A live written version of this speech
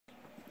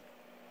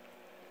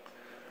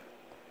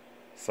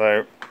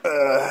So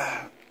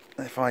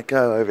if I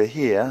go over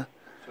here,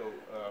 so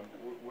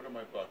what am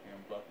I blocking?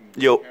 I'm blocking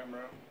the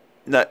camera.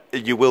 No,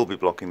 you will be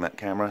blocking that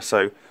camera.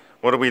 So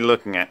what are we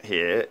looking at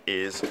here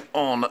is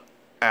on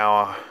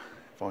our,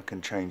 if I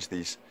can change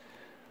these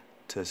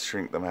to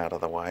shrink them out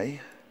of the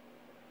way.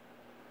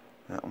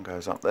 That one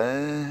goes up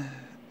there,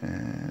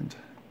 and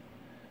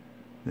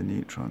the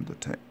neutron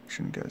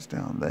detection goes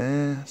down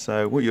there.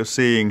 So what you're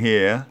seeing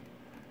here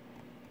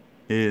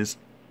is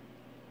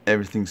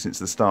everything since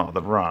the start of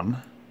the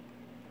run.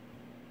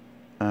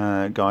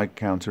 Guide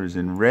counter is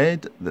in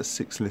red, the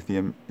 6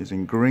 lithium is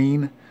in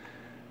green,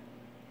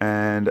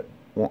 and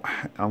what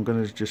I'm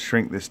going to just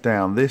shrink this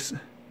down. This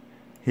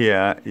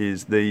here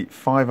is the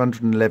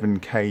 511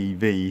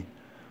 kV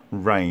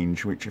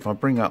range, which if I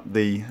bring up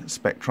the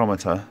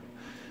spectrometer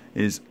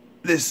is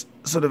this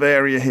sort of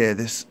area here,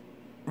 this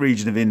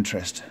region of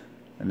interest,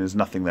 and there's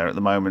nothing there at the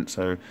moment,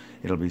 so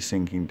it'll be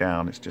sinking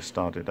down. It's just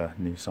started a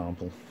new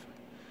sample,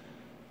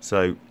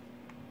 so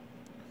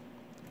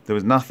there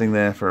was nothing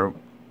there for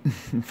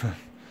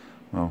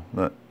well,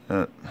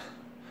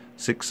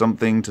 6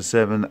 something to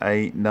 7,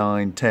 8,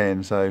 9,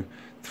 10, so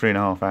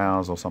 3.5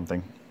 hours or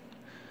something,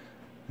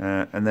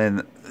 and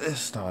then this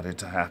started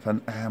to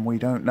happen, and we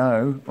don't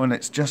know when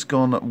it's just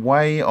gone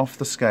way off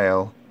the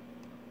scale.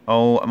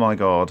 Oh my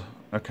god.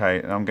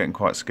 Okay, I'm getting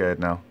quite scared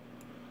now.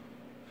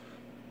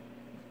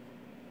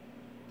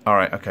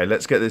 Alright, okay,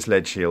 let's get this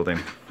lead shielding.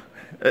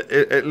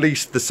 At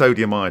least the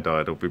sodium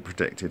iodide will be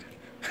protected.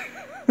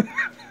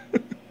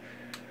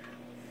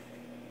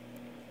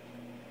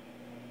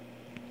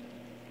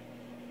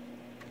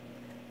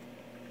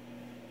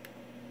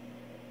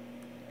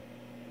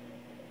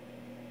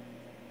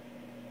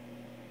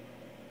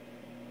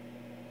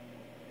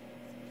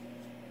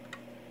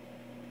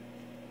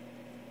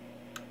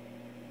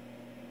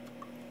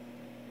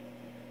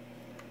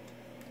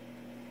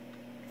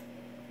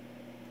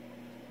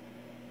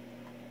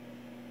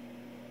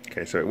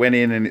 Okay, so it went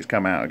in and it's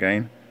come out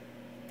again,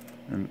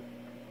 and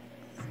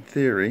in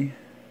theory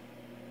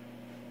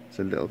it's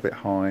a little bit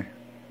high.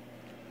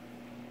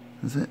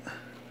 Is it?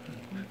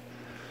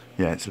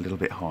 Yeah, it's a little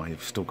bit high.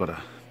 You've still got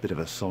a bit of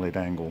a solid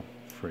angle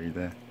free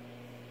there.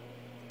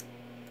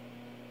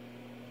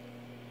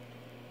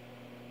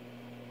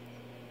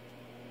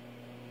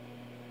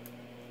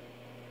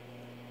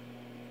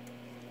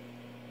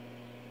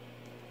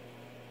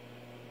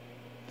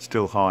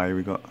 Still high,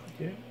 we got.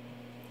 Okay.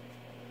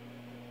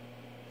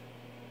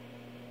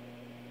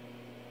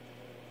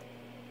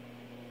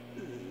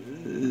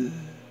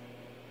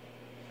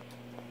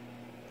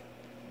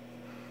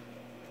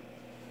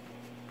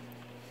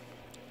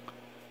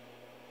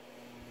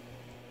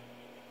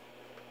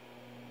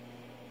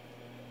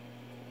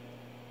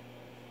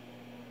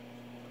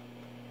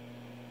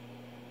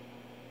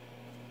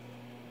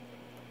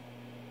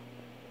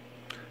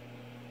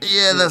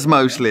 Yeah, that's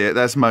mostly it.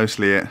 That's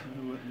mostly it.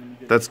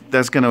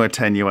 That's going to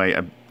attenuate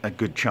a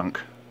good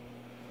chunk.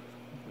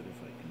 But if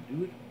I can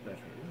do it better.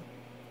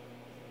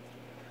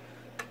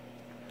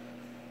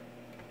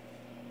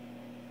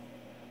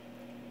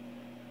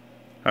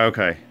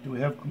 Okay. Do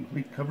we have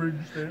complete coverage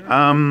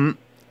there?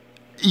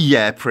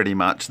 Yeah, pretty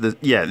much.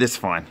 Yeah, that's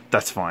fine.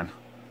 That's fine.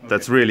 Okay.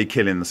 That's really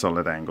killing the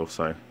solid angle.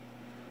 So,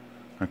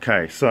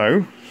 okay.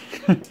 So,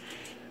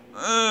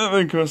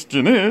 the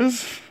question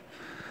is,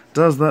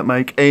 does that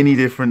make any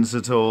difference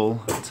at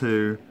all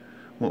to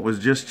what was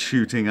just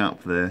shooting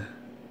up there?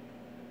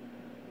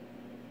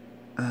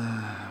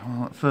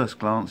 Well, at first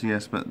glance,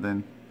 yes, but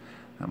then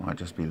that might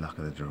just be luck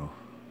of the draw.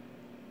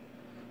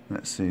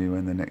 Let's see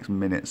when the next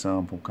minute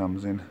sample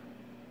comes in.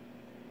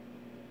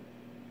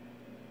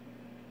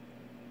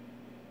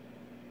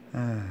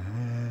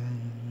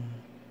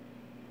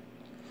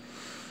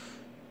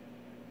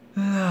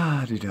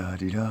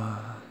 La-di-da-di-da.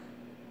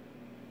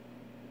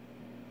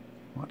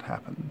 What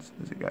happens?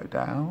 Does it go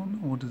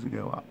down or does it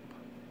go up?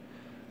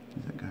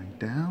 Is it going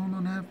down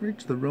on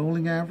average? The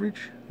rolling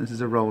average? This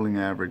is a rolling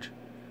average.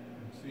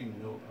 I'm seeing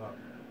no up.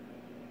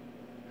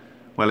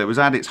 Well, it was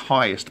at its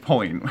highest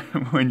point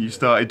when you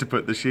started to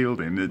put the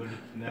shield in.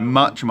 It,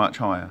 much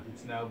higher.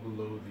 It's now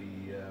below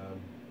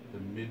the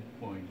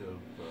midpoint of...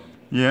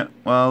 Yeah,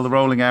 well, the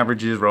rolling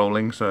average is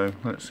rolling, so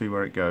let's see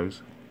where it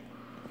goes.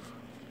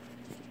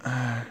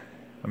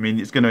 I mean,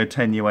 it's going to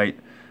attenuate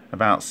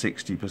about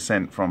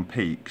 60% from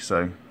peak,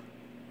 so...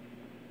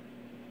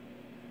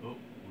 Oh,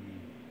 we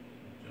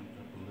jumped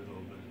up a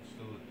little, but it's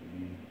still at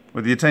the...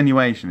 With the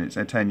attenuation, it's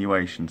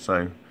attenuation,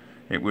 so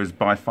it was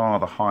by far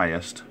the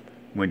highest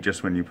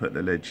when you put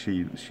the lead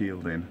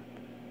shield in.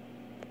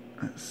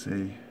 Let's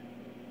see.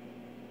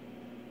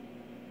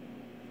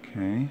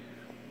 Okay.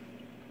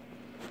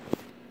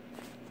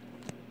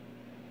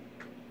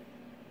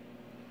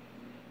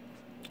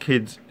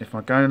 Kids, if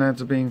my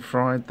gonads are being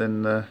fried,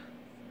 then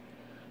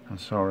I'm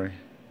sorry.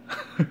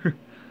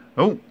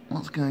 Oh,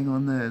 what's going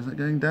on there? Is it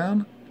going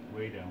down?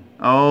 Way down.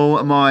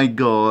 Oh my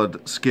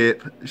god,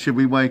 Skip. Should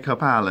we wake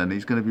up Alan?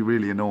 He's going to be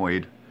really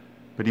annoyed,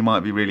 but he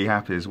might be really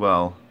happy as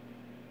well.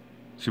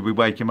 Should we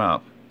wake him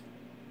up?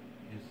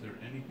 Is there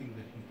anything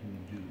that he can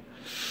do?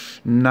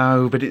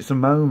 No, but it's a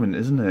moment,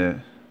 isn't it?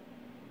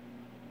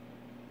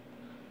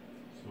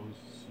 So is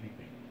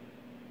sleeping.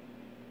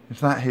 If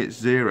that hits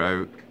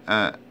 0,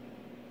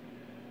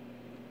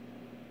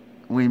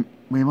 we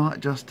might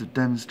just have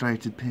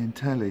demonstrated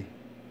Piantelli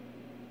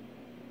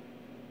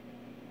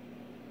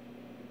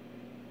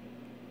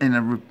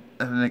in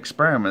an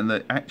experiment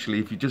that actually,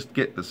 if you just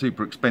get the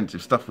super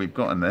expensive stuff we've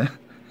got in there,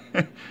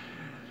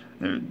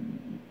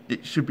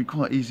 it should be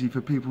quite easy for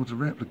people to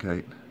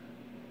replicate.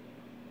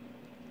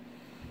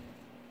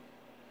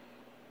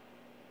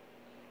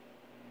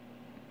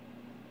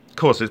 Of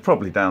course, it's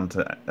probably down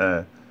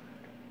to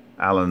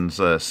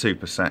Alan's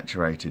super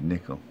saturated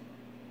nickel.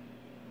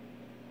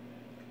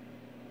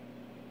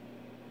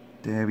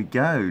 There we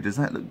go. Does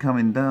that look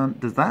coming down?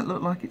 Does that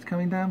look like it's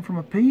coming down from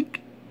a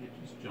peak? It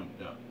just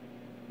jumped up.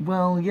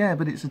 Well, yeah,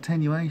 but it's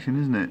attenuation,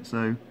 isn't it?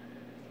 So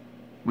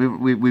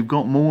we've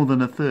got more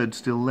than a third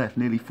still left.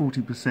 Nearly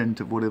 40%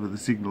 of whatever the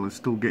signal is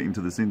still getting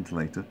to the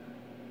scintillator.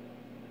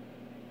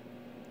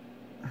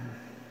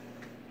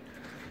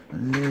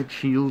 Lead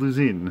shield is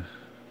in.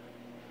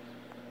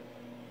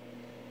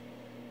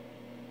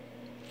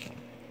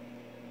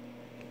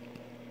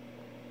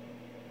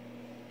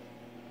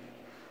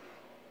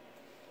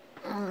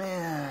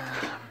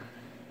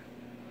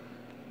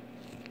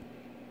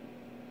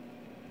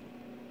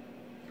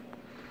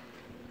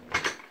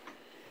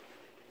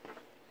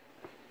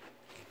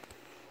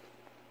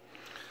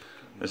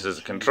 This is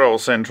a control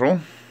central.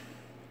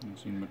 Don't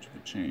see much of a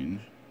change.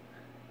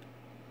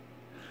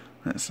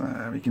 Let's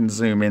we can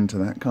zoom into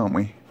that, can't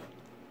we?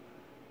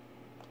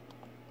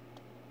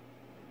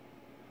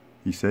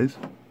 He says.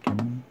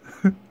 Can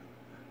we?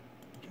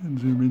 We can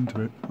zoom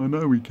into it. I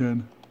know we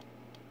can.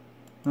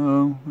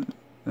 Oh,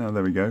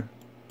 there we go.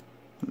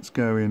 Let's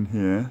go in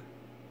here.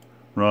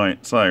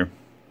 Right, so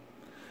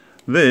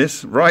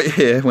this right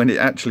here, when it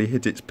actually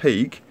hit its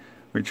peak,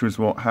 which was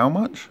what? How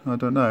much? I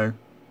don't know.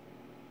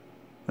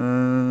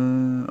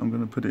 I'm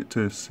going to put it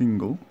to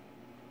single.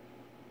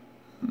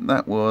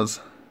 That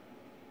was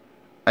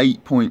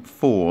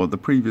 8.4. The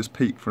previous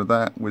peak for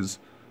that was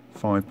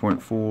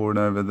 5.4, and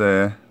over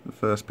there the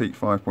first peak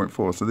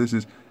 5.4. So this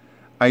is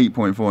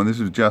 8.4, and this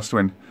was just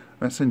when.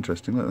 That's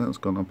interesting. Look, that's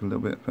gone up a little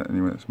bit, but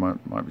anyway, this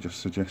might be just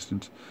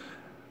suggestions.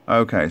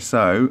 Okay,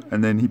 so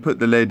and then he put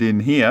the lead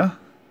in here,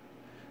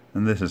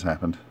 and this has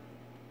happened.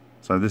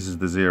 So this is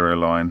the 0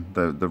 line,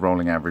 the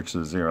rolling average to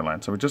the 0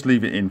 line. So we'll just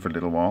leave it in for a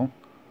little while.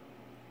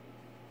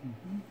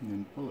 And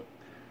then pull it.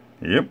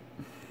 Yep.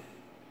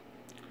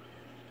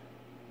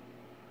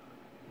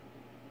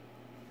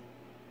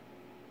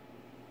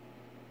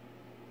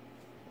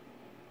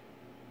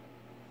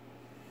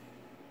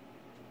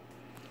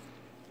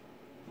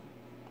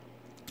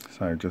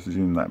 So just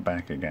zoom that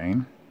back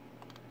again.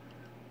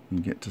 You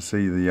get to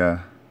see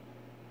the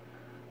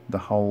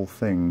whole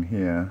thing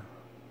here.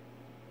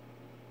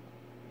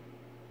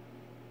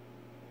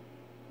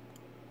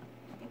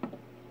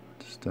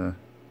 Just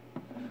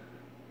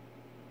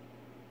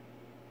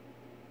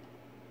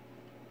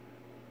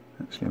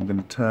actually, I'm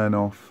going to turn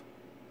off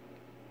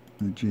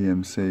the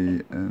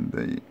GMC and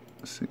the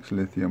 6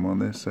 lithium on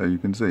this so you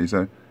can see.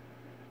 So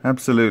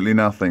absolutely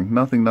nothing.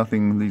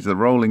 Nothing. These are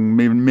rolling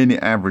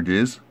minute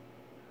averages.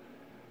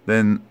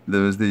 Then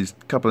there's these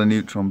couple of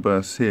neutron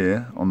bursts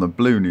here on the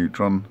blue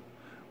neutron,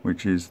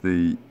 which is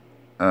the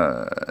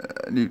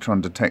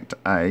neutron detector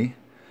A.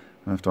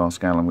 I have to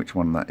ask Alan which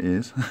one that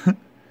is.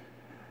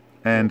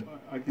 And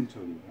I can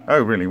tell you that.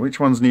 oh, really? Which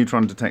one's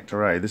neutron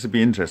detector A? This would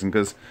be interesting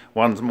because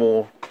one's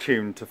more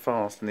tuned to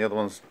fast and the other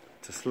one's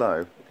to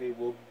slow. Okay,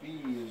 well,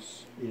 B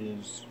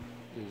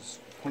is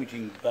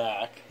pointing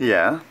back.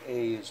 Yeah.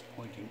 A is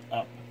pointing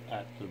up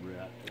at the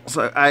reactor.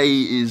 So A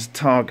is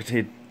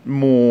targeted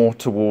more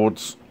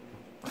towards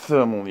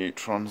thermal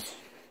neutrons.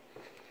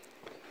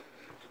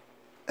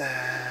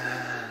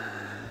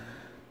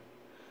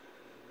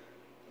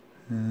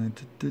 And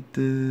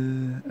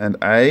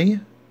A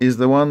is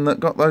the one that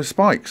got those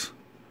spikes.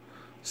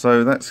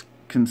 So that's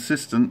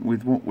consistent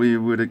with what we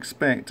would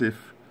expect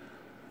if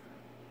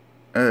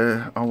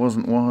I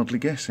wasn't wildly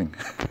guessing.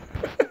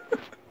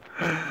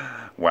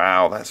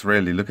 Wow, that's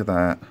really, look at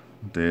that,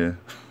 dear.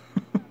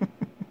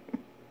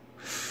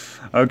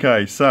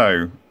 Okay,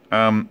 so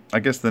I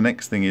guess the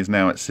next thing is,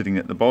 now it's sitting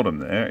at the bottom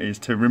there, is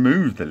to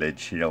remove the lead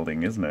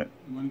shielding, isn't it?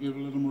 You want to give it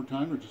a little more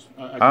time, or just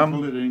I can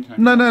pull it at any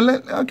time?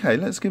 No, okay,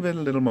 let's give it a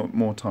little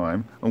more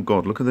time. Oh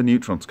God, look at the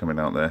neutrons coming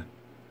out there.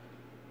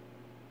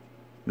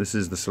 This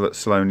is the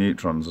slow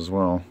neutrons as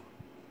well.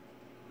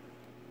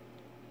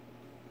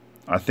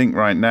 I think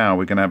right now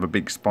we're going to have a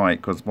big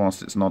spike because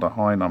whilst it's not a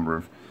high number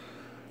of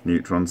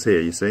neutrons here,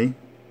 you see,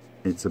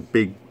 it's a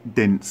big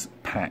dense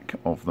pack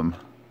of them.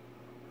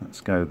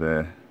 Let's go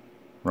there.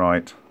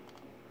 Right.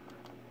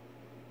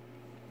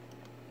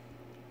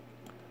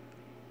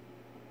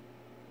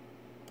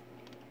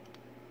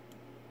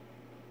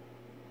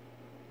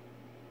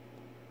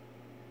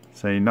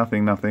 See,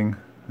 nothing.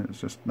 It's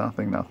just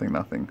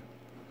nothing.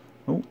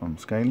 Oh, I'm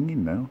scaling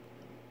in now.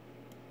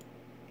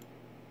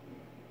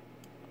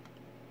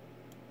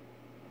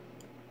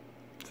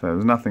 So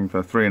there's nothing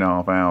for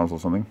 3.5 hours or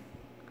something.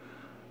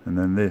 And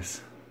then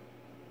this.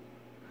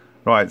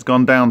 Right, it's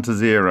gone down to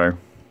 0.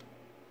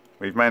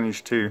 We've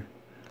managed to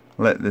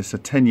let this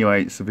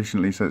attenuate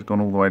sufficiently so it's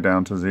gone all the way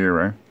down to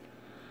 0.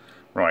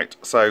 Right,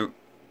 so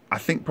I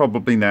think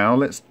probably now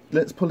let's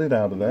pull it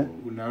out of there.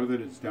 Well, now that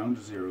it's down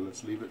to 0,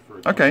 let's leave it for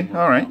a Okay, couple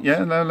more all right, counts.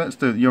 yeah, no, let's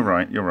do it. You're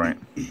right, you're right.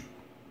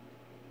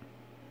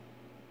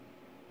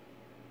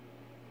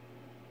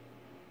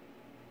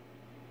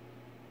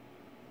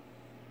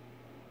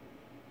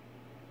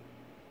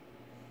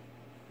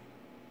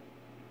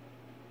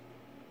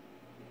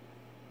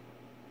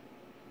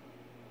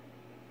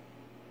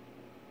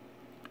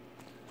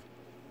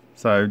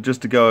 So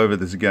just to go over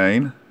this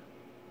again,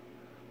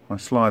 I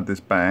slide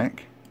this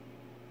back.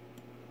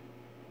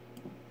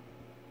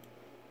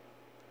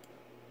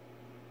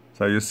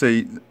 So you'll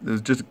see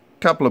there's just a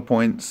couple of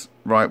points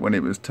right when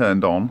it was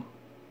turned on.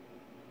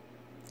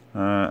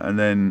 And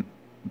then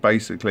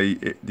basically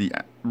the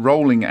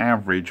rolling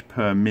average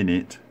per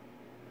minute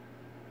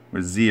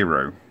was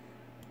 0.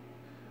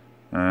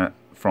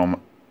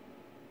 From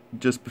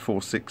just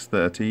before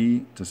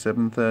 6:30 to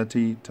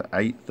 7:30 to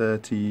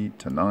 8:30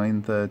 to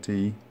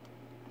 9:30.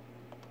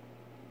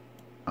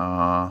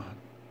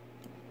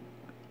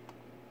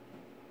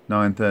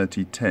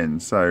 9:30, 10.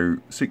 So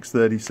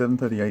 6:30,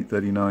 7:30,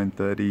 8:30,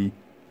 9:30.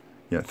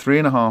 Yeah,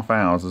 3.5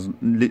 hours is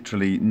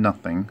literally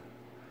nothing.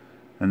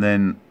 And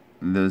then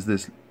there's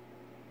this,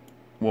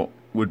 what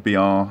would be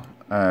our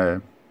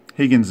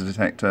Higgins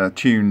detector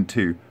tuned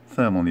to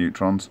thermal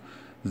neutrons.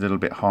 It's a little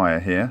bit higher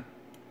here.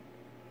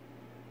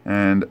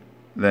 And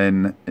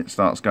then it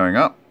starts going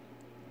up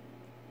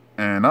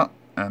and up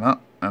and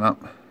up and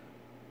up.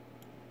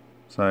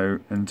 So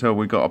until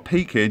we got a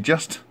peak here,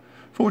 just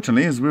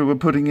fortunately as we were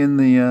putting in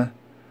the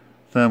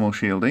thermal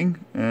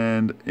shielding,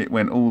 and it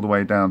went all the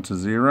way down to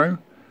 0.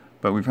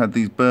 But we've had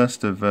these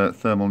bursts of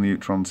thermal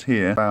neutrons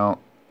here,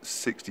 about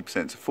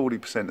 60%, so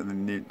 40% of the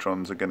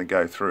neutrons are going to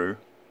go through.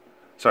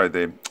 Sorry,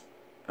 the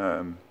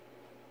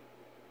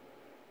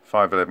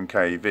 511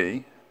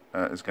 keV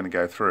is going to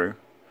go through.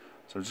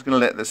 So I'm just going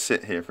to let this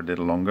sit here for a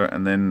little longer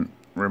and then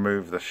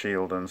remove the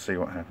shield and see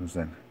what happens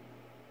then.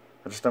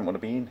 I just don't want to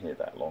be in here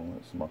that long,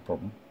 that's my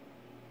problem.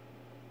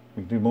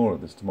 We can do more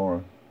of this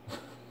tomorrow.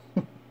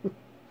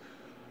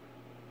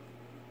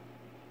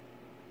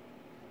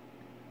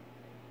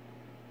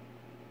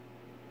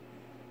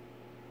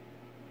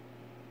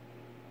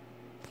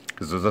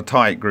 Because there's a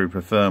tight group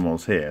of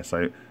thermals here,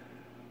 so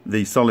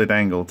the solid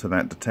angle to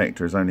that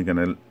detector is only going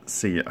to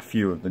see a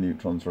few of the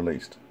neutrons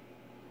released.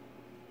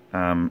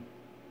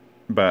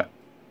 But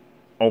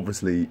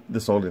obviously the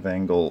solid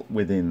angle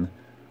within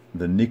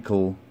the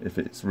nickel, if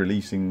it's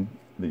releasing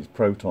these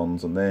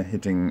protons and they're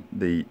hitting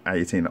the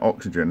 18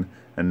 oxygen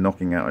and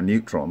knocking out a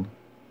neutron,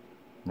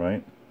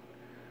 right?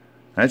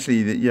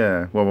 Actually,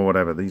 yeah, well,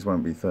 whatever, these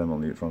won't be thermal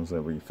neutrons,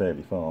 they'll be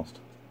fairly fast.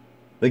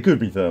 They could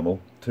be thermal,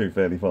 too,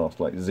 fairly fast,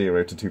 like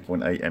 0 to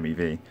 2.8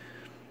 MeV.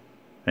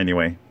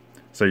 Anyway,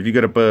 so if you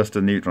get a burst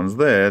of neutrons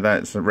there,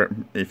 that's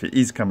if it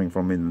is coming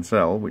from in the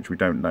cell, which we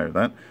don't know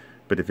that,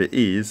 but if it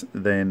is,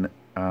 then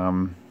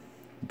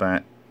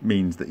that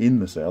means that in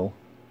the cell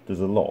there's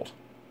a lot,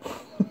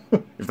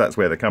 if that's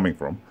where they're coming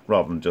from,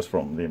 rather than just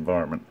from the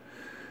environment.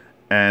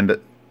 And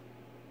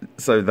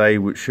so they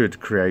should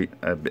create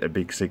a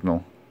big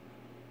signal.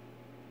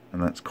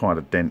 And that's quite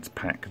a dense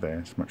pack there.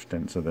 It's much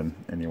denser than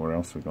anywhere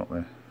else we've got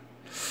there.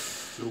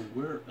 So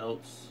where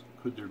else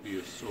could there be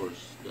a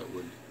source that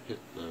would hit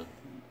the...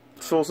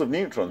 Source of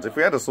neutrons. If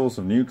we had a source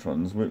of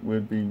neutrons,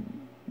 we'd be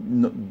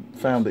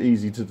found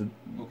easy to...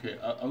 Okay,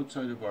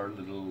 outside of our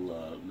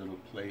little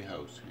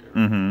playhouse here,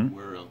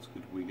 where else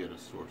could we get a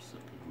source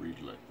that could read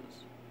like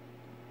this?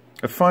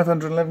 Of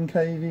 511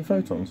 keV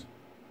photons?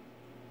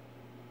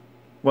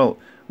 Well,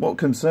 what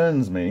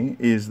concerns me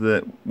is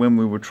that when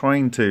we were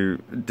trying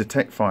to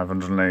detect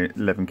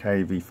 511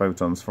 keV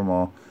photons from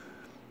our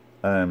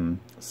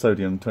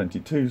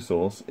sodium-22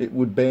 source, it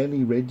would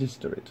barely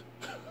register it.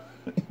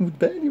 It would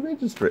barely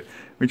register it,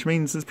 which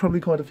means there's probably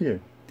quite a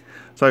few.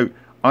 So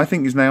I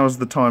think now is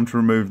the time to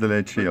remove the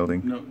lead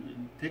shielding. No,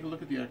 take a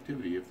look at the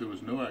activity. If there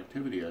was no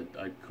activity,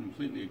 I'd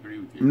completely agree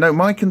with you. No,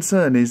 my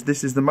concern is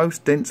this is the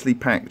most densely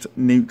packed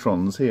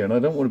neutrons here, and I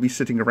don't want to be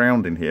sitting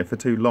around in here for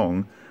too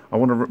long. I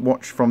want to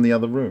watch from the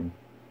other room,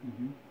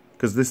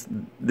 because this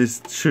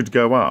should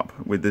go up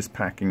with this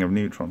packing of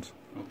neutrons.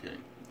 Okay,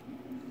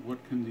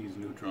 what can these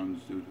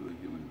neutrons do to a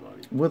human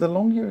body? Well, the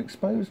longer you're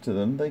exposed to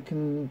them, they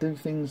can do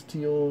things to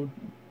your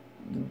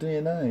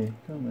DNA,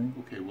 can't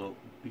they? Okay, well,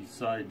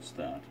 besides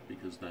that,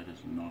 because that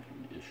is not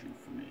an issue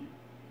for me.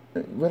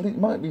 Well, it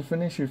might be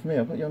an issue for me.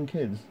 I've got young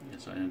kids.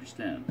 Yes, I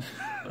understand,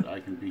 but I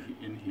can be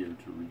in here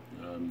to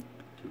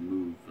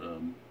move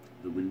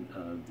the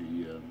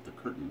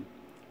curtain.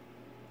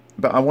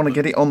 But I want to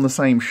get it on the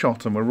same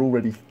shot, and we're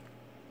already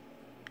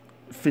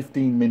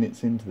 15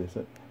 minutes into this.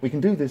 We can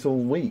do this all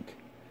week.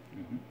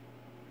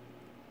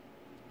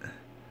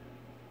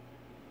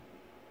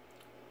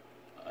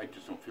 I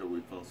just don't feel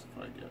we've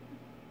falsified yet.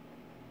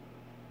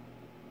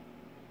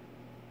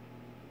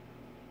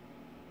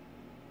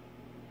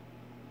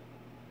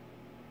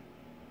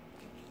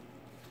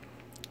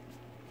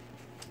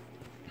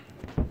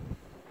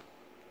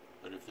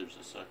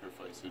 to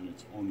sacrifice, and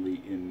it's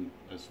only in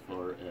as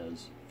far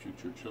as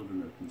future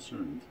children are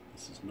concerned.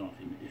 This is not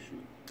an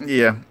issue.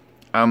 Yeah.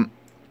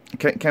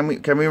 Can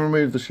we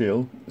remove the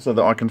shield so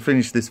that I can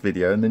finish this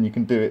video, and then you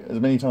can do it as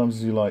many times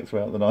as you like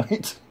throughout the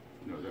night?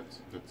 No, that's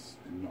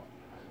not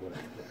what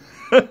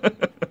I'm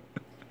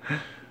doing.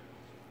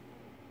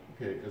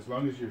 Okay, as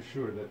long as you're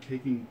sure that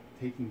taking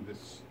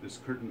this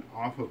curtain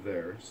off of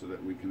there so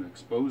that we can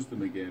expose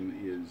them again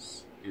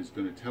is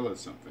going to tell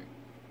us something.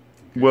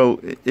 Okay? Well,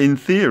 in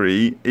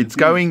theory, it's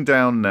going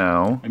down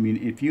now. I mean,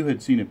 if you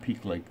had seen a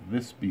peak like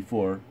this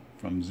before,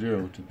 from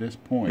 0 to this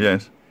point,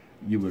 yes,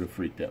 you would have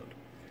freaked out.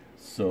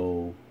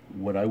 So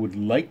what I would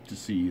like to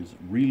see is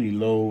really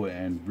low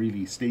and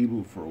really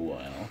stable for a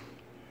while.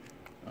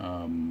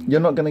 You're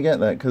not going to get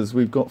that because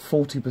we've got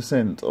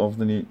 40% of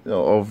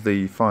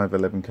the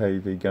 511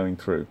 kV going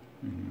through.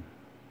 Mm-hmm.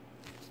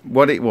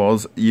 What it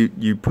was,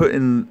 you put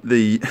in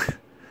the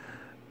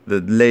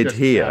lead just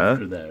here,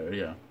 after there,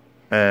 yeah,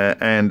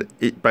 and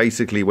it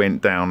basically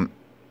went down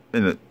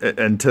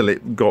until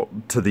it got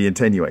to the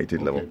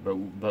attenuated level.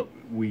 But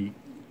we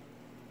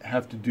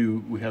have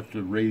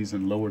to raise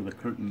and lower the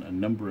curtain a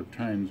number of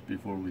times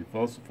before we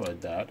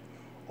falsified that,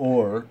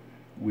 or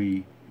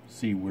we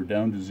see we're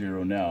down to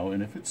 0 now,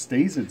 and if it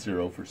stays at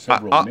 0 for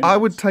several minutes... I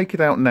would take it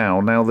out now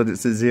that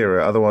it's at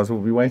 0, otherwise we'll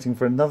be waiting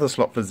for another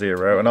slot for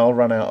 0, and I'll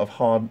run out of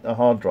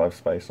hard drive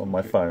space on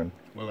my phone.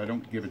 Well, I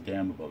don't give a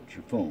damn about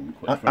your phone,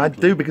 quite I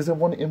do, because I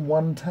want it in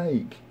one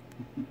take.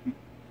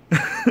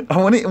 I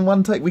want it in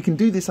one take. We can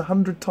do this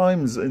 100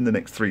 times in the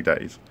next 3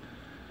 days.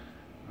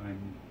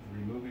 I'm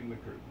removing the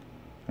curtain.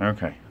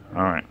 Okay,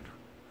 all right.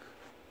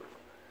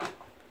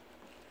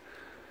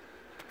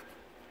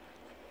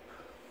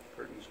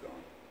 Curtain's gone.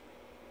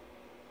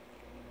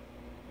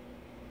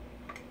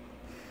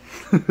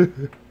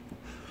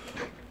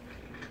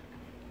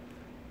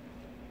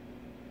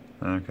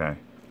 Okay.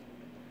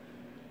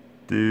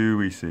 Do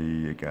we see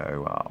you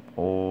go up,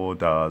 or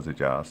does it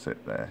just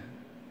sit there?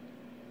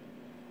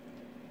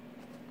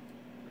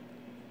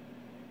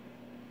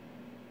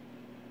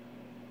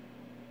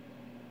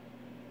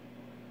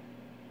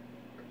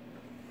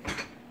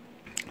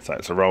 So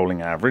it's a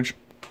rolling average.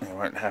 It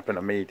won't happen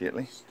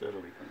immediately. Steadily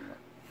coming up.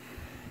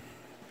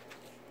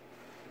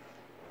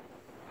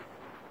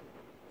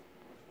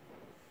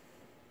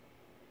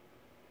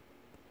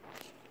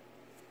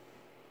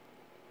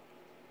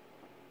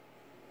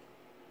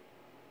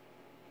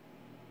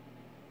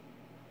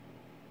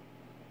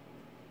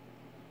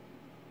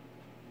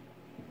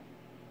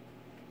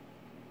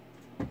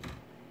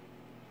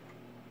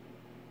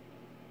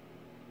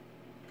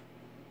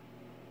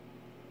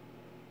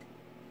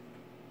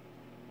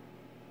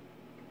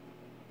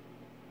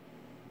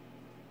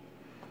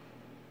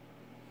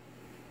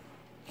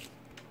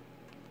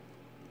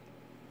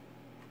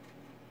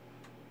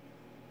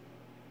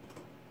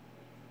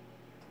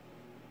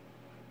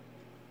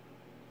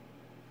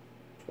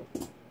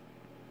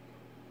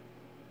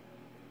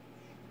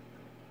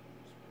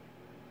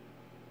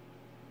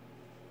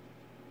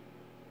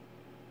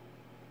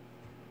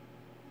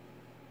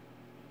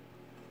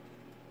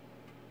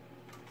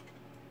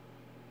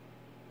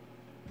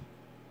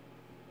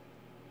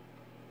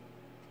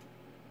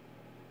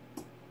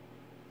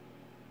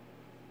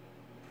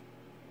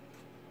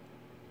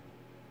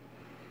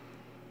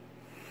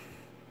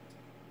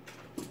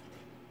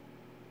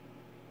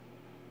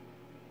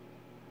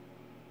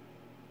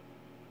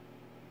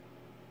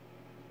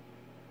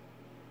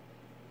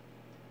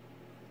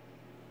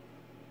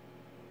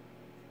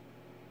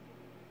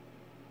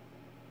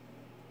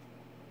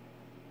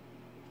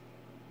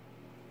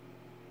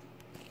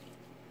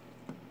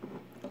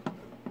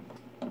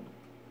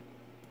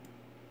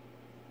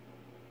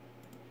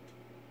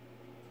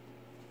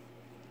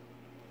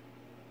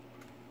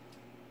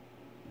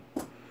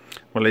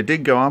 Well, it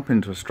did go up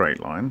into a straight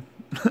line,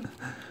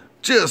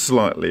 just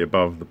slightly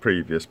above the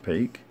previous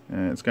peak.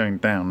 It's going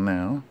down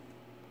now.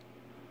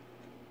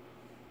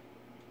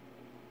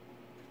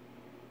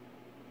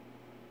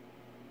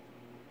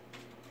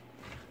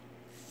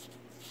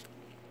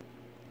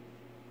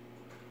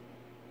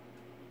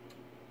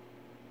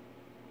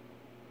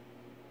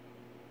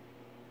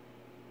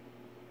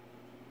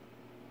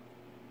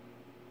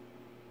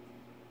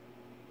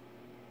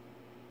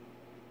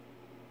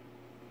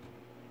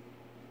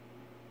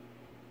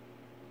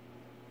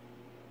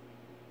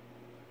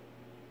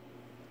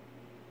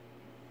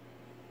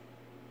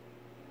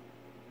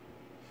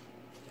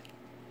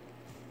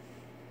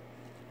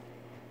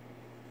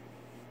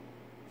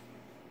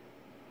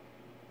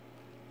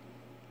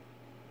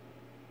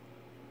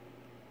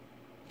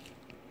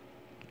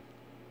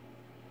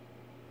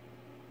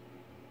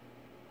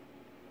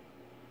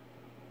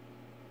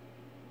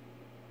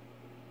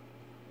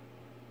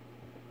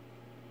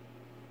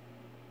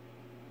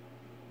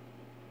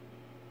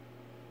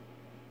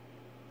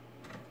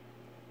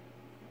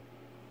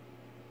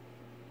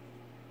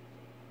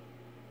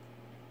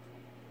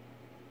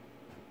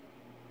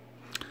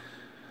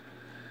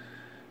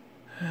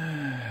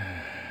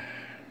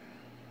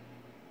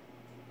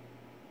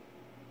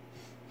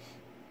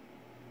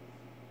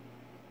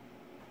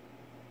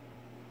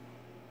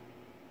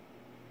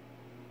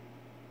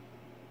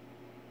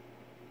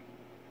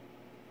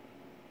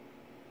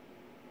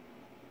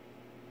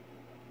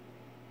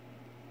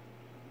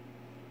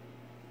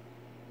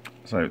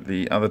 So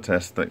the other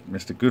test that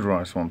Mr.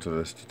 Goodrice wanted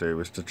us to do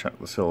was to chuck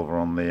the silver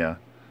on the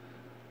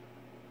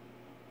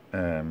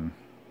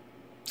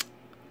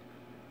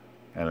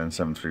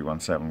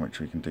LN7317, which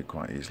we can do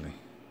quite easily.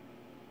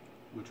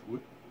 Which would?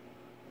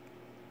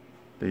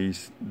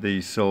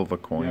 The silver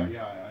coin.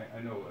 Yeah,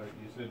 I know.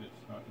 You said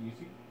it's not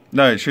easy?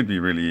 No, it should be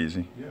really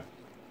easy. Yeah.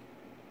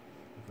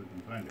 If we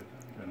can find it,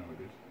 I know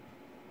it is.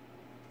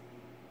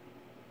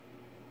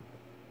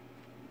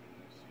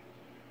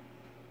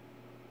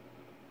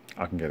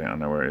 I can get it, I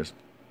know where it is.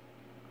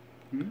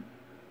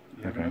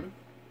 Okay.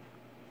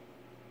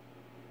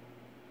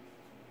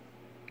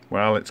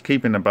 Well, it's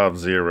keeping above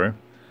 0.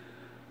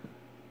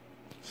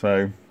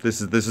 So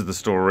this is the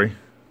story.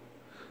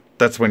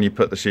 That's when you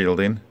put the shield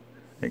in.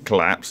 It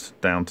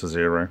collapsed down to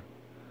 0,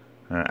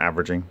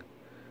 averaging.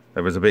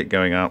 There was a bit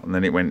going up, and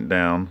then it went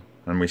down,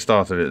 and we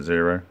started at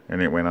 0,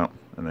 and it went up,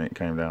 and then it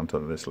came down to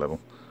this level.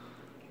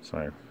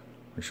 So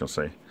we shall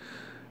see.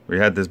 We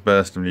had this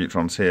burst of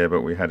neutrons here,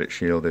 but we had it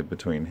shielded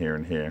between here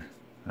and here,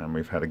 and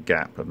we've had a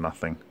gap of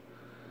nothing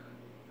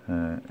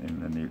in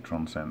the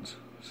neutron sense.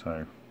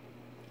 So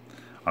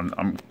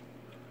I'm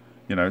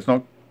you know, it's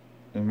not,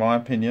 in my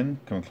opinion,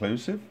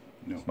 conclusive.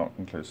 No. It's not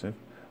conclusive,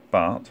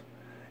 but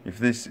if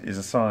this is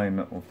a sign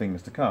of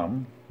things to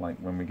come, like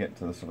when we get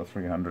to the sort of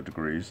 300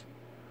 degrees,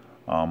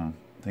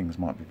 things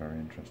might be very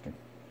interesting.